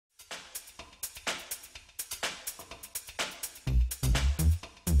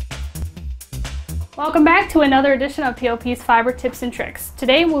Welcome back to another edition of POP's Fiber Tips and Tricks.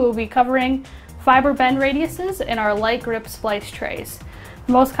 Today we will be covering fiber bend radiuses in our LITE-GRIP Splice Trays.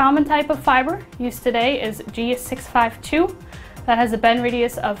 The most common type of fiber used today is G652 that has a bend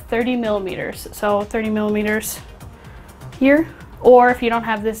radius of 30 millimeters. So 30 millimeters here, or if you don't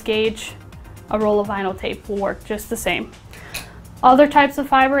have this gauge, a roll of vinyl tape will work just the same. Other types of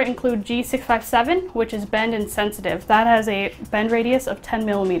fiber include G657, which is bend-insensitive. That has a bend radius of 10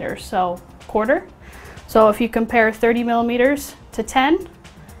 millimeters, so quarter. So if you compare 30 millimeters to 10,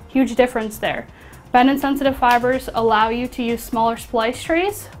 huge difference there. Bend-insensitive fibers allow you to use smaller splice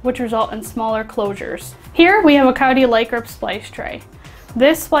trays, which result in smaller closures. Here we have a COYOTE LITE-GRIP Splice Tray.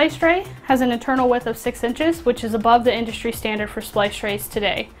 This splice tray has an internal width of 6 inches, which is above the industry standard for splice trays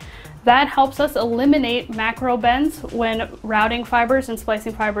today. That helps us eliminate macro bends when routing fibers and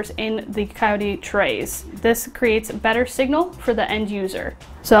splicing fibers in the COYOTE trays. This creates a better signal for the end user.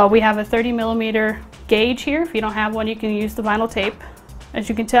 So we have a 30 millimeter gauge here. If you don't have one, you can use the vinyl tape. As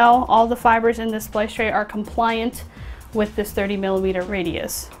you can tell, all the fibers in this splice tray are compliant with this 30 millimeter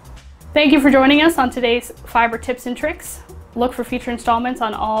radius. Thank you for joining us on today's Fiber Tips and Tricks. Look for future installments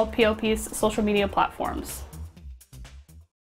on all POP's social media platforms.